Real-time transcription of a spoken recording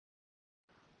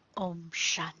Om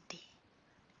Shanti.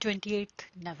 28th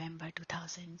November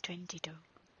 2022.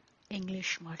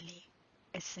 English Murli.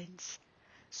 Essence.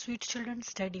 Sweet children,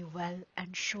 study well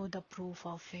and show the proof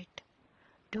of it.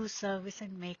 Do service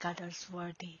and make others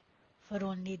worthy, for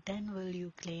only then will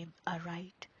you claim a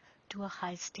right to a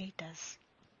high status.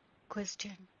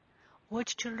 Question.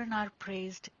 Which children are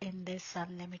praised in this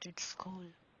unlimited school?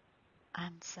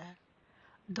 Answer.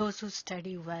 Those who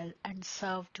study well and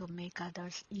serve to make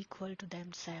others equal to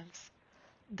themselves.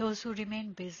 Those who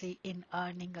remain busy in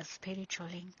earning a spiritual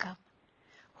income,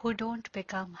 who don't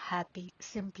become happy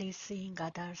simply seeing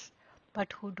others,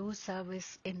 but who do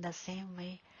service in the same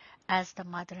way as the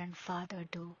mother and father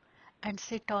do and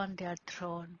sit on their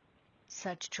throne.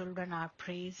 Such children are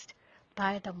praised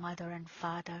by the mother and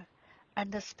father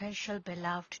and the special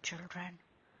beloved children.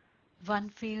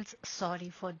 One feels sorry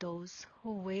for those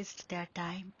who waste their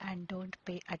time and don't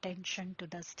pay attention to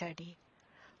the study,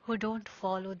 who don't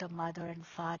follow the mother and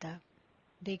father.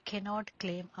 They cannot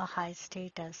claim a high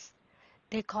status.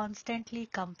 They constantly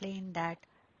complain that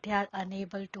they are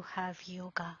unable to have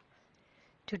yoga.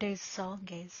 Today's song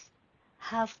is,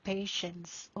 Have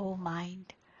patience, O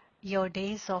mind. Your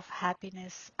days of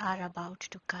happiness are about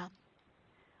to come.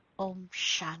 Om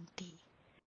Shanti.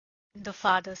 The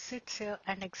father sits here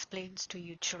and explains to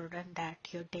you children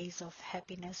that your days of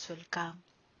happiness will come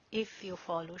if you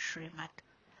follow Srimad.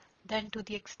 Then to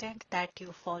the extent that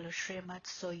you follow Srimad,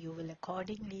 so you will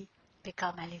accordingly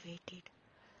become elevated.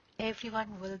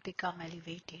 Everyone will become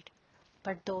elevated,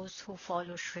 but those who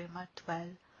follow Srimad well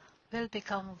will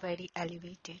become very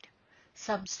elevated.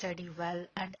 Some study well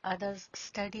and others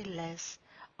study less,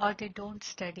 or they don't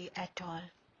study at all.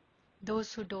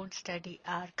 Those who don't study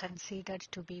are considered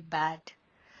to be bad.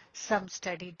 Some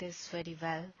study this very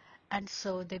well, and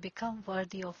so they become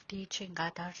worthy of teaching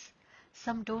others.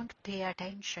 Some don't pay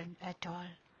attention at all.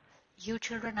 You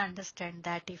children understand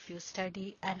that if you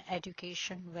study an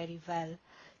education very well,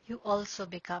 you also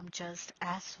become just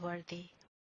as worthy.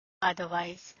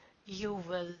 Otherwise, you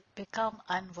will become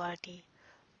unworthy.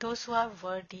 Those who are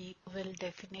worthy will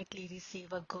definitely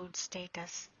receive a good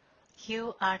status.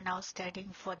 You are now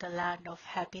studying for the land of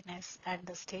happiness, and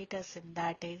the status in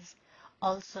that is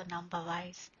also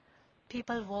number-wise.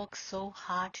 People work so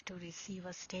hard to receive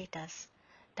a status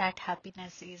that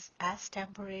happiness is as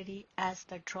temporary as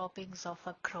the droppings of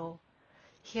a crow.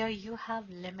 Here you have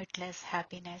limitless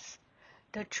happiness.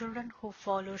 The children who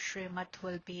follow Srimad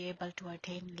will be able to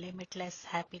attain limitless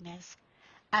happiness,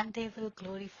 and they will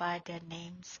glorify their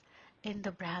names in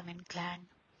the Brahmin clan.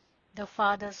 The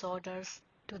father's orders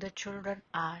to the children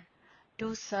are,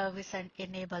 do service and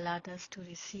enable others to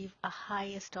receive a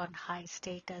highest on high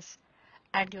status,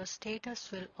 and your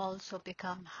status will also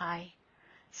become high.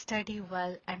 Study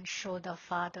well and show the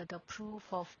father the proof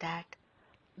of that.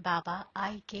 Baba,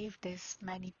 I gave this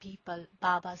many people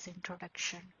Baba's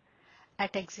introduction.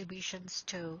 At exhibitions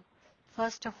too,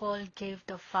 first of all give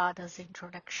the father's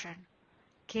introduction.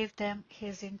 Give them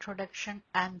his introduction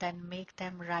and then make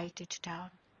them write it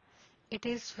down. It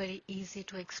is very easy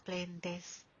to explain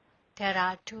this. There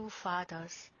are two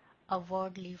fathers, a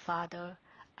worldly father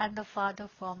and the father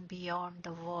from beyond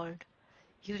the world.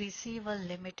 You receive a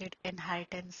limited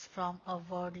inheritance from a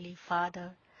worldly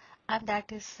father, and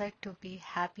that is said to be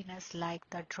happiness like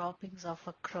the droppings of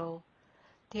a crow.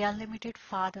 The unlimited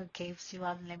Father gives you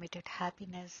unlimited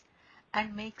happiness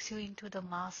and makes you into the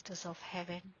masters of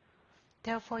heaven.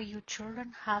 Therefore, you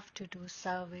children have to do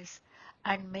service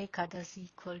and make others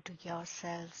equal to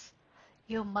yourselves.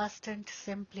 You mustn't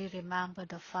simply remember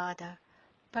the Father,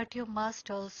 but you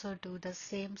must also do the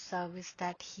same service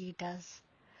that He does.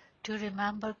 To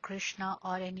remember Krishna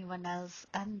or anyone else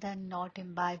and then not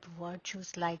imbibe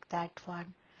virtues like that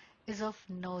one is of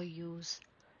no use.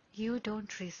 You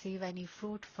don't receive any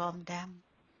fruit from them.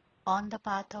 On the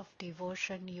path of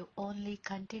devotion, you only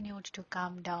continued to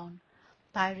come down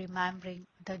by remembering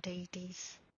the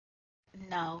deities.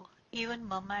 Now, even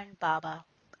Mama and Baba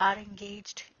are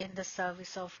engaged in the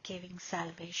service of giving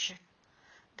salvation.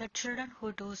 The children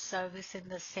who do service in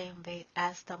the same way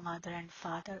as the mother and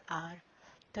father are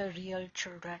the real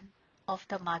children of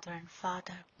the mother and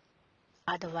father.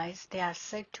 Otherwise, they are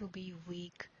said to be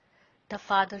weak. The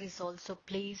father is also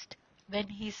pleased when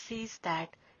he sees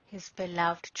that his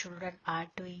beloved children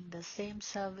are doing the same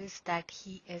service that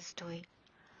he is doing.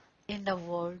 In the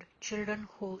world, children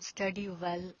who study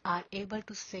well are able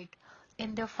to sit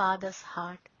in their father's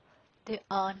heart. They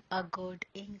earn a good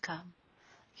income.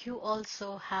 You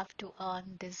also have to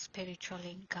earn this spiritual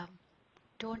income.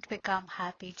 Don't become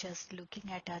happy just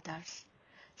looking at others.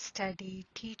 Study,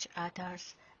 teach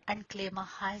others, and claim a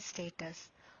high status,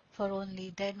 for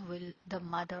only then will the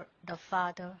mother, the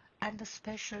father, and the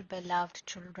special beloved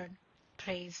children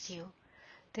praise you.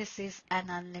 This is an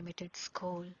unlimited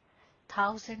school.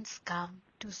 Thousands come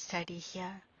to study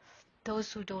here.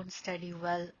 Those who don't study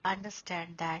well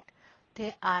understand that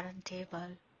they aren't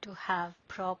able to have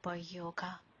proper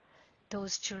yoga.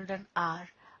 Those children are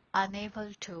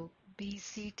unable to be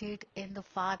seated in the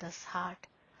Father's heart.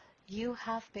 You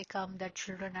have become the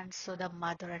children, and so the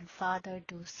mother and father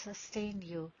do sustain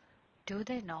you, do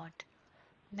they not?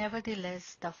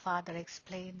 Nevertheless, the father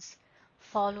explains,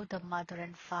 follow the mother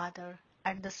and father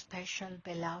and the special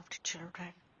beloved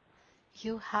children.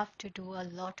 You have to do a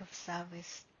lot of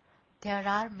service. There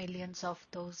are millions of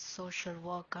those social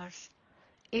workers.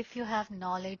 If you have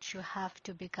knowledge, you have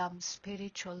to become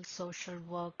spiritual social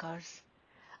workers.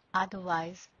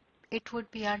 Otherwise, it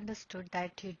would be understood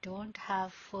that you don't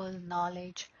have full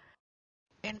knowledge.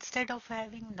 Instead of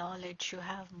having knowledge, you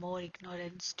have more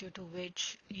ignorance, due to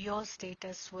which your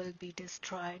status will be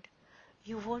destroyed.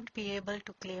 You won't be able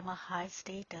to claim a high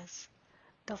status.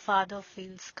 The father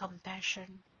feels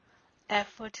compassion.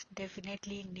 Effort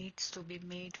definitely needs to be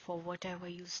made for whatever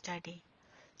you study.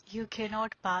 You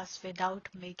cannot pass without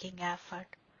making effort.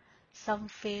 Some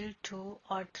fail 2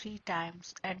 or 3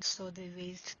 times and so they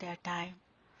waste their time.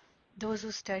 Those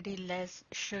who study less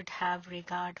should have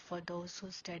regard for those who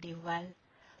study well,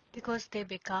 because they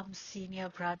become senior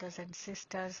brothers and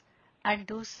sisters and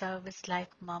do service like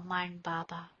Mama and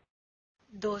Baba.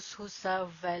 Those who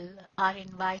serve well are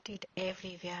invited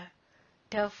everywhere.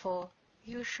 Therefore,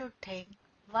 you should think,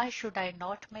 why should I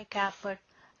not make effort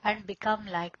and become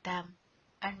like them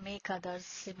and make others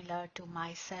similar to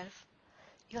myself?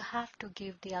 You have to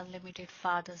give the unlimited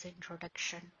Father's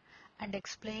introduction and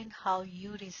explain how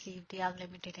you receive the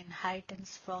unlimited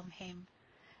inheritance from Him.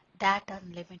 That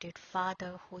unlimited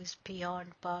Father who is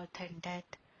beyond birth and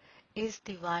death is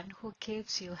the one who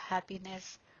gives you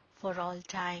happiness for all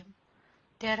time.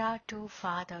 There are two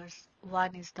fathers.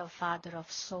 One is the Father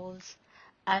of souls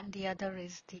and the other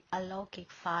is the Alaukic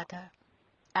Father.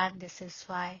 And this is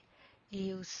why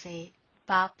you say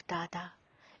Bap Dada.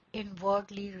 In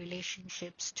worldly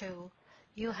relationships too,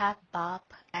 you have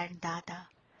Bap and Dada.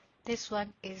 This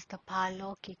one is the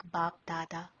Palokik Bap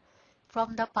Dada.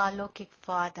 From the Palokik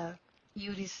Father,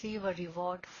 you receive a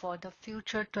reward for the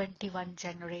future 21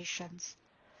 generations.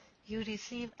 You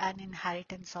receive an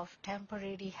inheritance of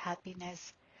temporary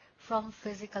happiness from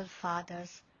physical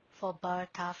fathers for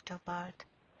birth after birth.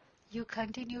 You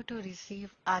continue to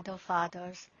receive other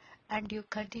fathers and you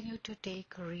continue to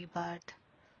take rebirth.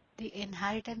 The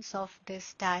inheritance of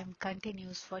this time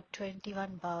continues for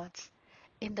 21 births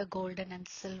in the golden and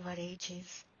silver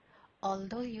ages.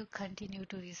 Although you continue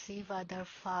to receive other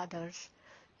fathers,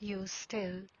 you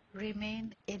still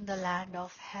remain in the land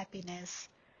of happiness.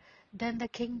 Then the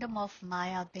kingdom of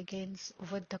Maya begins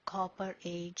with the copper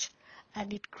age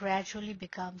and it gradually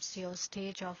becomes your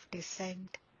stage of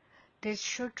descent. This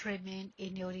should remain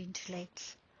in your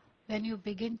intellects. When you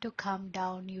begin to come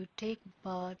down, you take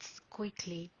births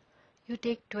quickly. You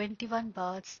take 21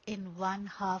 births in one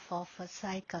half of a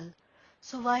cycle.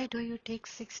 So why do you take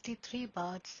 63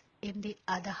 births in the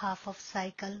other half of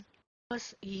cycle?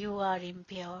 Because you are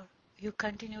impure. You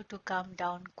continue to come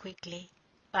down quickly.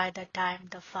 By the time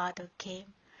the Father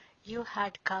came, you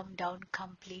had come down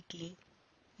completely.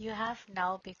 You have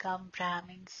now become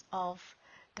Brahmins of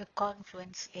the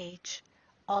Confluence Age.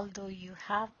 Although you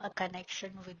have a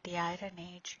connection with the Iron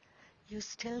Age, you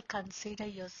still consider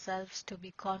yourselves to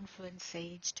be Confluence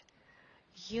Aged.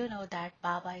 You know that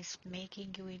Baba is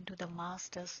making you into the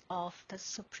masters of the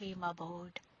Supreme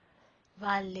Abode.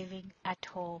 While living at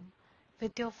home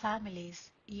with your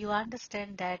families, you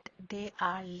understand that they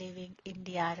are living in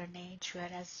the Iron Age,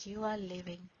 whereas you are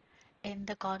living in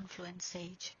the Confluence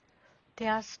Age. They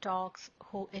are storks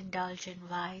who indulge in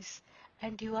vice,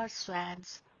 and you are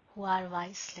swans who are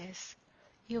viceless.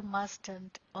 You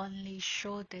mustn't only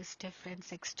show this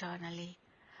difference externally.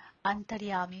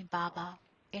 Antaryami Baba,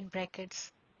 in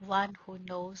brackets, one who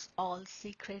knows all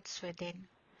secrets within,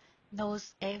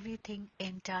 knows everything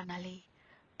internally.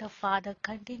 The Father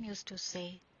continues to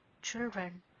say,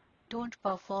 children, don't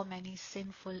perform any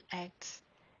sinful acts.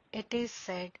 It is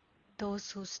said,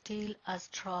 those who steal a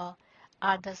straw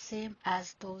are the same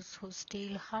as those who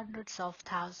steal hundreds of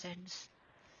thousands.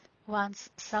 Once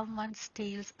someone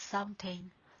steals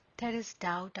something, there is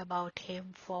doubt about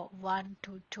him for 1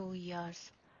 to 2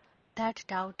 years. That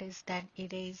doubt is then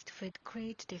erased with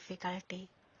great difficulty.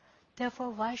 Therefore,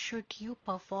 why should you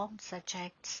perform such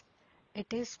acts?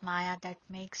 It is Maya that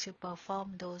makes you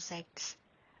perform those acts.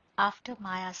 After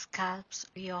Maya scalps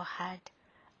your head,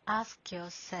 ask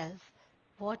yourself,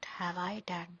 what have I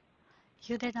done?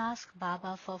 You then ask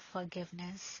Baba for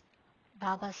forgiveness.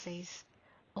 Baba says,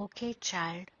 "Okay,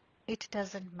 child, it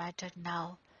doesn't matter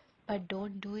now, but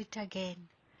don't do it again.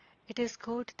 It is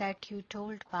good that you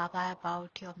told Baba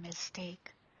about your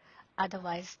mistake.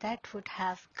 Otherwise, that would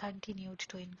have continued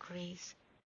to increase."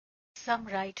 Some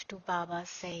write to Baba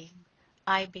saying,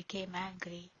 "I became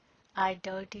angry. I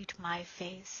dirtied my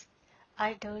face.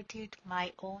 I dirtied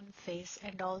my own face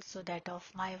and also that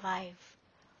of my wife."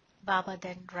 Baba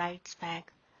then writes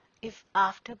back, "If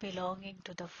after belonging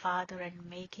to the Father and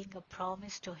making a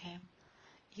promise to him,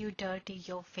 you dirty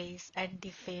your face and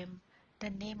defame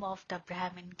the name of the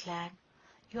Brahmin clan,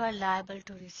 you are liable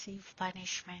to receive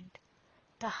punishment.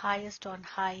 The highest on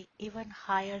high, even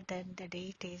higher than the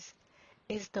deities,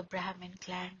 is the Brahmin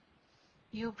clan.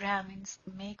 You Brahmins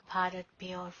make Bharat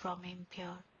pure from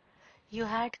impure. You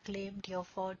had claimed your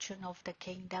fortune of the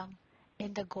kingdom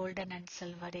in the golden and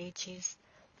silver ages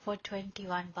for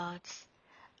 21 births.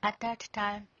 At that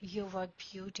time you were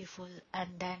beautiful,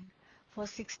 and then for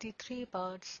 63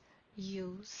 births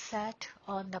you sat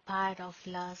on the pyre of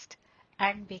lust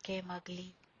and became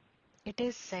ugly. It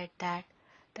is said that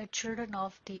the children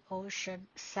of the ocean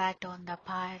sat on the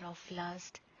pyre of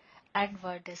lust and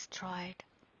were destroyed,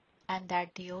 and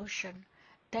that the ocean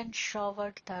then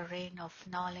showered the rain of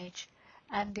knowledge,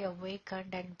 and they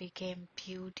awakened and became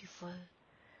beautiful.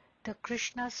 The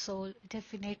Krishna soul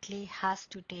definitely has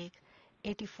to take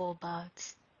 84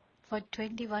 births. For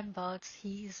 21 births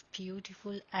he is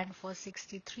beautiful, and for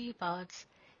 63 births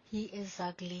he is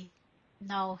ugly.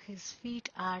 Now his feet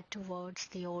are towards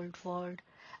the old world,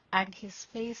 and his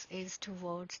face is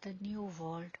towards the new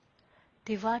world.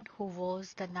 The one who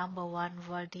was the number one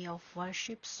worthy of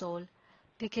worship soul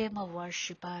became a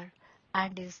worshipper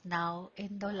and is now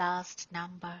in the last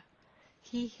number.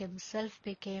 He himself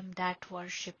became that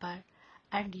worshipper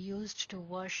and used to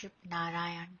worship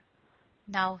Narayan.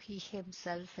 Now he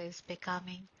himself is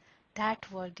becoming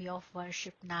that worthy of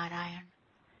worship Narayan.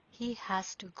 He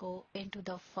has to go into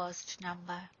the first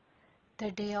number.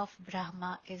 The day of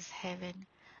Brahma is heaven,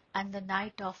 and the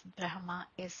night of Brahma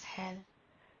is hell.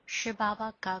 Shiv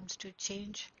Baba comes to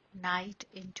change night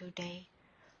into day.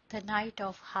 The night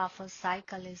of half a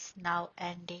cycle is now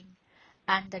ending,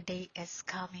 and the day is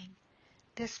coming.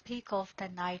 They speak of the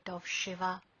night of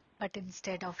Shiva, but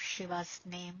instead of Shiva's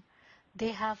name,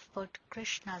 they have put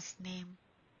Krishna's name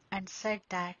and said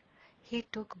that he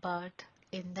took birth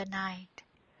in the night.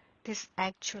 This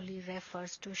actually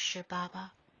refers to Shiv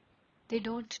Baba. They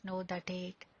don't know the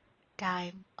date,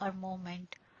 time, or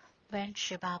moment when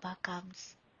Shiv Baba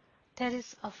comes. There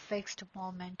is a fixed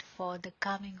moment for the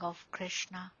coming of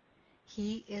Krishna.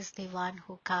 He is the one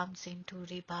who comes into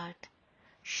rebirth.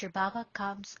 Shiv Baba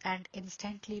comes and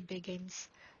instantly begins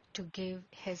to give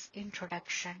his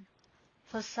introduction.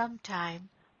 For some time,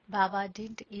 Baba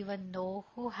didn't even know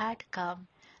who had come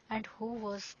and who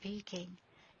was speaking.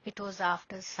 It was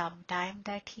after some time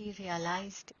that he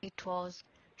realized it was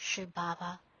Shiv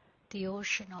Baba, the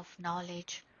ocean of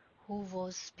knowledge, who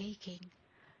was speaking.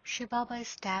 Shiv Baba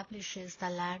establishes the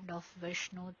land of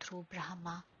Vishnu through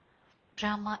Brahma.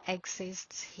 Brahma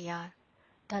exists here.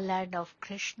 The land of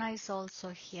Krishna is also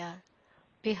here.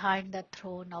 Behind the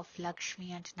throne of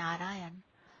Lakshmi and Narayan,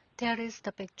 there is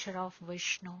the picture of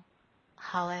Vishnu.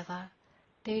 However,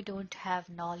 they don't have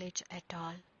knowledge at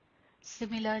all.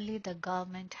 Similarly, the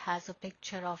government has a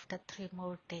picture of the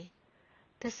Trimurti.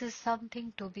 This is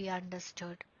something to be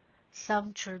understood.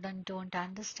 Some children don't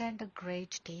understand a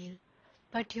great deal,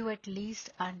 but you at least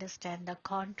understand the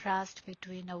contrast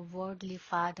between a worldly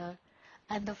father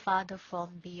and the father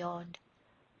from beyond.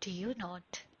 Do you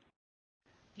not?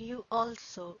 You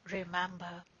also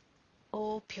remember,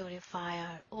 O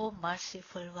purifier, O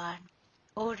merciful one,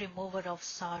 O remover of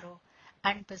sorrow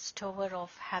and bestower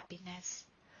of happiness.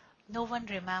 No one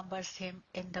remembers him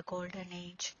in the golden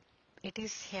age. It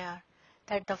is here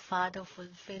that the Father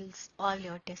fulfills all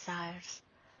your desires.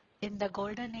 In the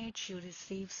golden age you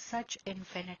receive such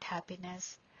infinite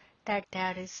happiness that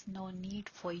there is no need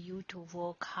for you to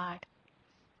work hard.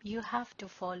 You have to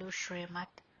follow Srimad.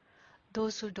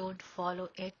 Those who don't follow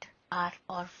it are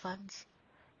orphans.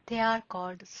 They are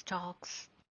called storks.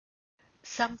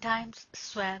 Sometimes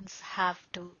swans have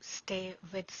to stay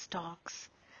with storks.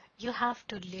 You have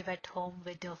to live at home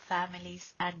with your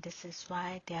families, and this is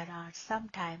why there are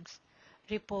sometimes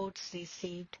reports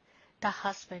received the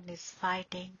husband is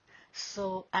fighting,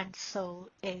 so and so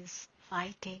is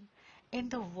fighting. In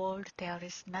the world, there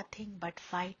is nothing but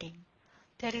fighting.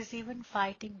 There is even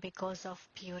fighting because of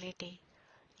purity.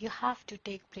 You have to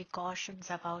take precautions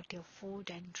about your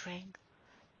food and drink.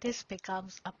 This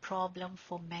becomes a problem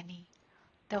for many.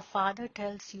 The Father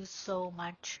tells you so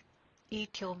much.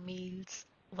 eat your meals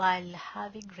while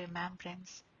having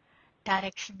remembrance.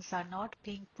 Directions are not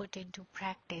being put into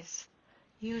practice.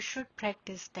 You should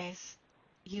practice this.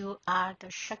 You are the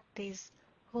Shaktis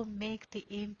who make the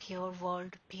impure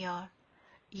world pure.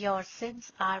 Your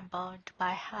sins are burnt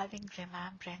by having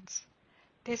remembrance.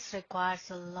 This requires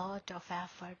a lot of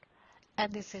effort,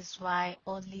 and this is why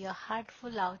only a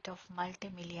handful out of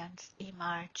multi-millions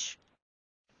emerge.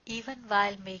 Even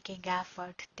while making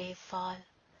effort, they fall.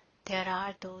 There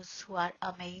are those who are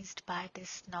amazed by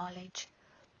this knowledge,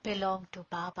 belong to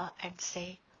Baba and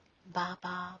say,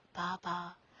 Baba,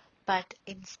 Baba, but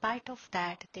in spite of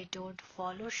that they don't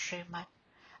follow Srimad,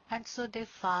 and so they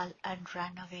fall and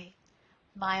run away.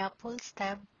 Maya pulls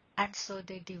them, and so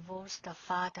they divorce the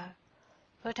father.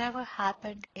 Whatever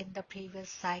happened in the previous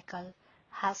cycle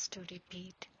has to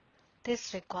repeat.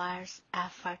 This requires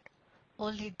effort.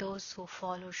 Only those who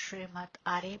follow Srimad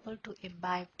are able to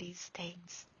imbibe these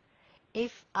things.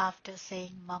 If after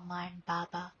saying Mama and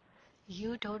Baba,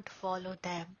 you don't follow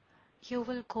them, you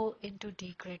will go into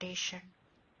degradation.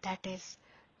 That is,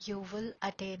 you will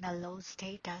attain a low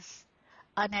status.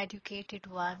 Uneducated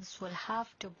ones will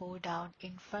have to bow down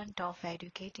in front of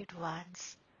educated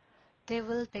ones. They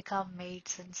will become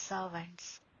maids and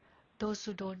servants. Those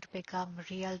who don't become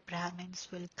real Brahmins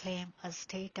will claim a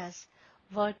status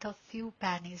worth a few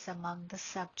pennies among the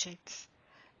subjects.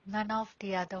 None of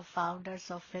the other founders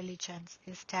of religions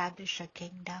establish a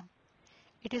kingdom.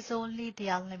 It is only the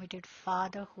unlimited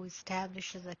Father who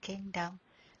establishes a kingdom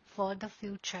for the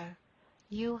future.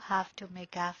 You have to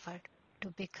make effort to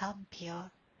become pure.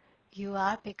 You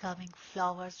are becoming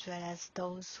flowers, whereas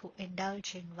those who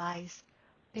indulge in vice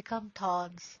become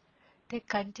thorns. They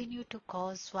continue to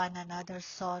cause one another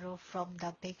sorrow from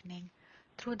the beginning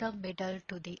through the middle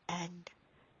to the end.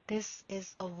 This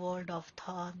is a world of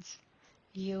thorns.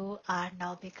 You are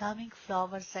now becoming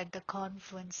flowers at the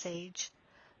confluence age.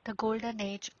 The golden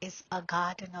age is a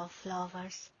garden of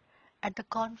flowers. At the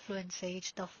confluence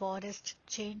age, the forest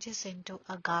changes into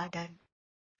a garden.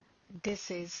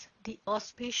 This is the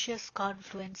auspicious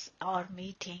confluence or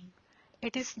meeting.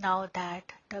 It is now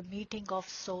that the meeting of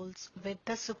souls with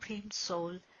the Supreme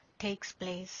Soul takes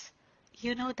place.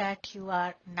 You know that you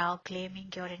are now claiming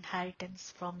your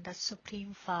inheritance from the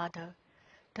Supreme Father,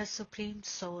 the Supreme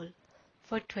Soul,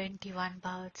 for 21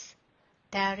 births.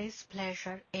 There is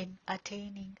pleasure in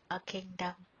attaining a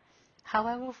kingdom.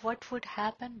 However, what would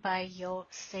happen by your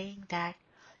saying that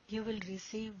you will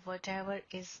receive whatever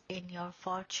is in your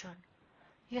fortune?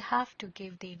 You have to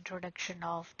give the introduction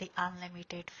of the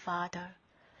unlimited Father.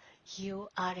 You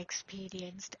are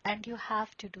experienced and you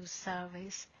have to do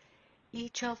service.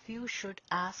 Each of you should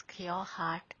ask your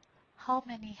heart, how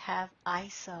many have I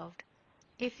served?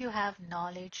 If you have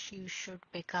knowledge, you should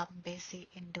become busy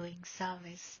in doing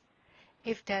service.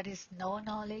 If there is no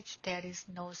knowledge, there is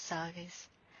no service,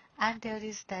 and there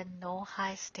is then no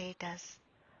high status.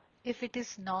 If it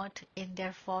is not in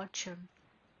their fortune,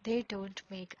 they don't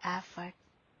make effort.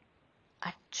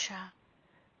 Acha.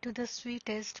 To the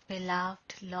sweetest,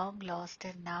 beloved, long lost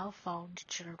and now found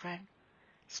children,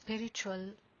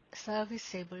 spiritual,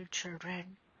 serviceable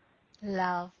children,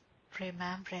 love,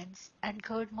 remembrance, and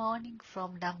good morning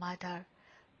from the mother,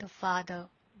 the father,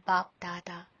 Bap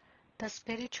Dada. The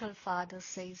spiritual father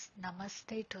says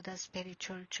Namaste to the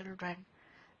spiritual children.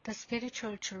 The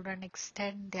spiritual children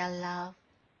extend their love,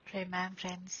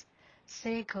 remembrance,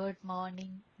 say good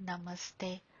morning,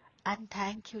 Namaste, and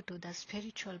thank you to the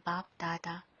spiritual Bap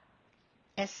Dada.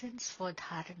 Essence for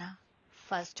Dharana.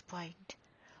 First point.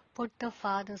 Put the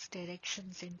Father's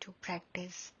directions into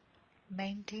practice.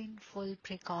 Maintain full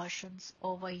precautions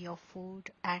over your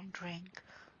food and drink.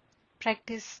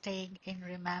 Practice staying in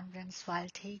remembrance while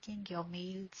taking your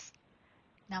meals.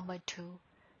 Number 2.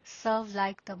 Serve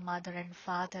like the mother and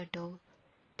father do.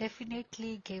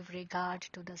 Definitely give regard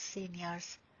to the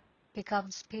seniors.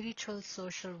 Become spiritual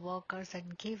social workers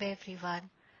and give everyone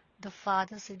the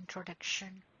Father's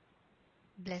introduction.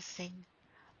 Blessing.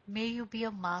 May you be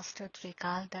a master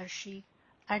Trikaldarshi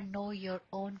and know your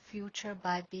own future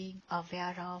by being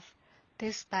aware of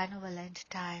this benevolent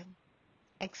time.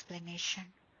 Explanation.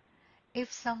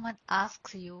 If someone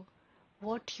asks you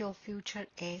what your future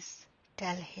is,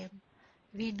 tell him,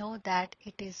 we know that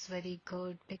it is very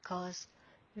good because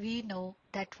we know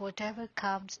that whatever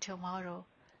comes tomorrow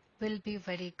will be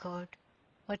very good.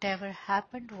 Whatever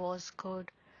happened was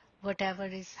good, whatever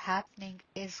is happening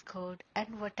is good,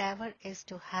 and whatever is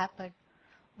to happen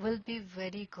will be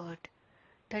very good.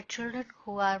 The children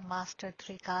who are Master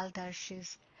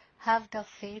Trikaldarshis have the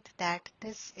faith that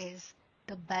this is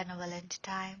the benevolent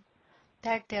time,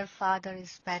 that their father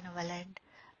is benevolent,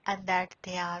 and that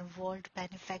they are world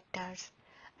benefactors,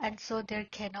 and so there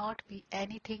cannot be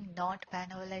anything not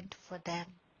benevolent for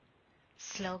them.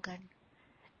 Slogan: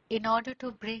 in order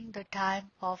to bring the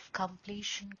time of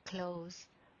completion close,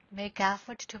 make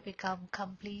effort to become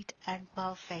complete and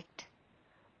perfect.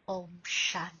 Om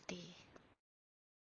Shanti.